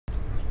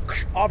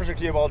Officer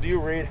Theobald, do you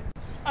read?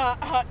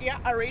 Yeah,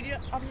 I read you,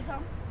 Officer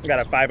Tom. We got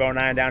a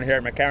 509 down here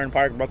at McCarran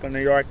Park, Brooklyn,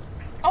 New York.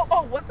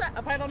 Oh, what's that?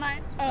 A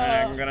 509?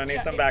 I'm gonna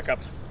need some backup.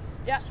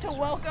 Yeah, to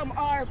welcome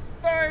our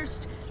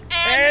first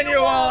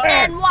Annual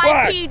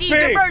NYPD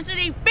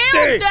Diversity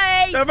Field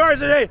Day!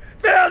 Diversity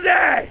Field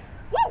Day!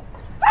 Woo!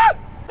 Woo!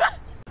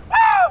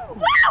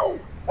 Woo!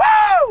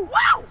 Woo!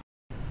 Woo!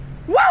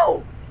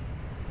 Woo!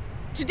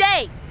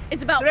 Today's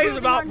about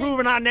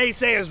proving our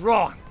naysayers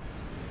wrong.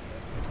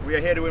 We are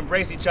here to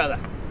embrace each other.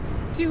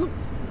 To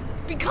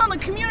become a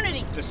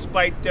community.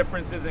 Despite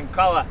differences in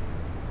color,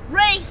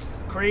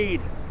 race,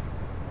 creed,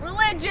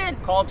 religion,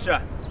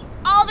 culture,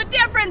 all the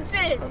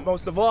differences. But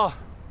most of all,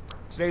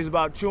 today's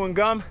about chewing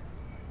gum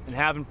and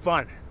having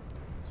fun.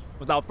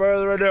 Without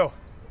further ado,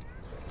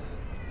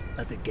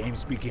 let the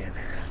games begin.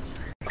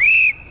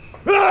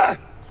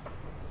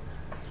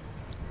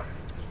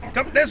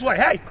 Come this way,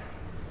 hey!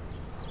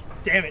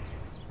 Damn it.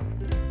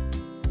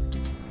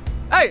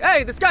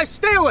 Hey, this guy's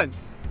stealing!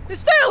 He's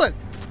stealing!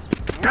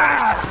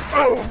 Drop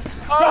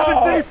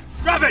it, thief!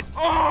 Drop it!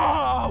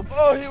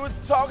 Oh, he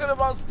was talking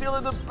about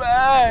stealing the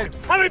bag.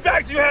 How many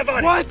bags do you have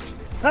on you? What?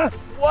 Huh?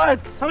 What?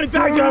 How many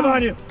bags do you have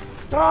on you?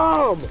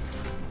 Tom!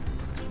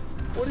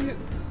 What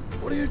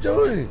are you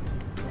doing?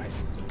 Right.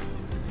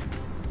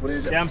 What are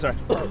you doing? Yeah, I'm sorry.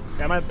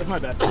 Yeah, that's my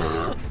bad.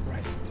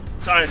 Right.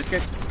 Sorry, just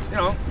get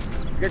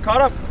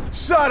caught up.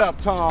 Shut up,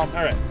 Tom.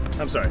 All right.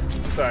 I'm sorry.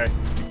 I'm sorry.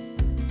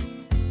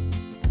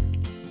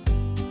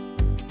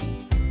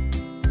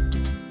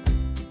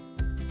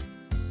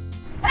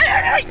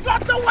 Hey,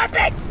 drop the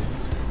weapon!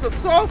 It's a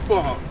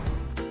softball.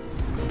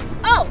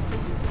 Oh,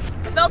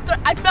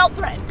 I felt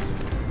threatened.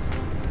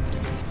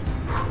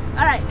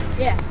 All right,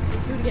 yeah,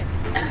 do it again.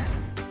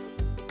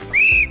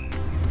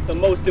 The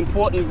most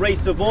important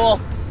race of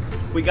all,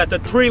 we got the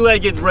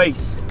three-legged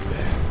race.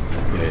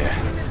 Yeah.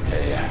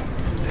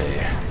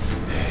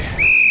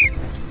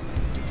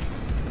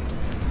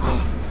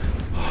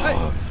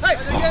 Hey,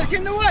 get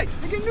in the way!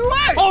 Get in the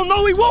way! Oh,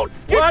 no, he won't!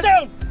 Get What?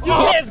 down!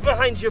 Your hands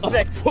behind your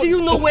back. Do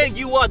you know where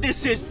you are?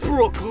 This is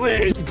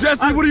Brooklyn.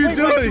 Jesse, what are you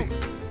doing?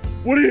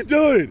 What are you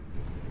doing?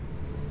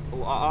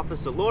 Oh,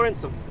 Officer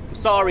Lawrence, I'm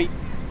sorry.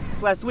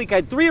 Last week I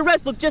had 3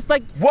 arrests look just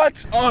like...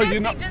 What? Oh, Jesse,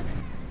 you know. just...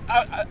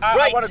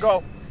 I want to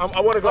go. I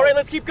want to go. All right,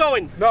 let's keep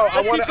going. No,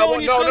 let's keep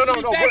going. You're supposed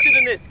to be faster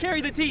than this.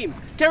 Carry the team.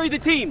 Carry the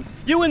team.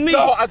 You and me.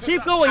 No,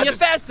 keep going. You're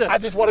faster. I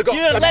just want to go.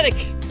 You're athletic.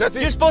 Jesse.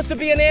 You're supposed to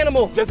be an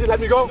animal. Jesse, let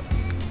me go.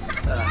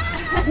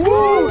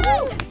 Woo!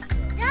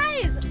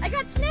 Guys, I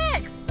got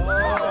snacks.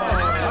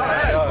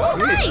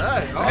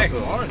 Nice.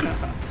 Awesome.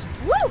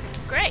 Woo,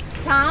 great.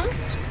 Tom,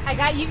 I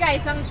got you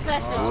guys something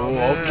special.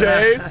 Oh,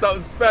 okay,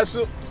 something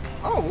special.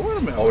 Oh, wait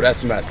a minute. Oh,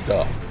 that's messed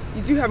up.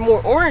 You do have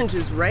more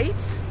oranges,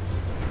 right?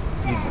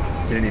 You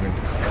didn't even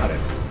cut it.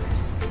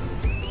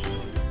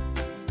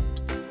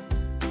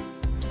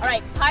 All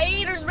right, pie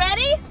eaters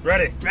ready?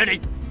 Ready.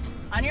 Ready.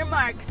 On your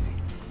marks,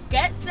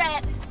 get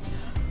set.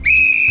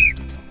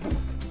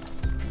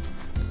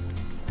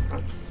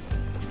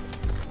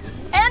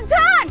 And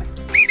time!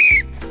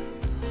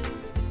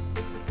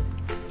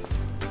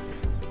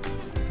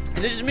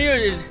 Is this me or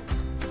is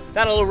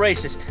that a little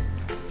racist?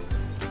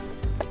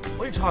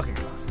 What are you talking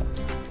about?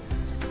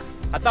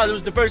 I thought it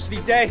was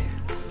Diversity Day.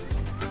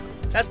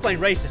 That's plain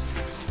racist.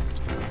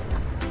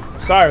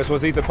 Sorry, we're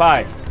supposed to eat the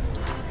pie.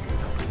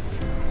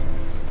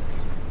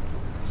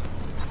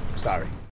 Sorry.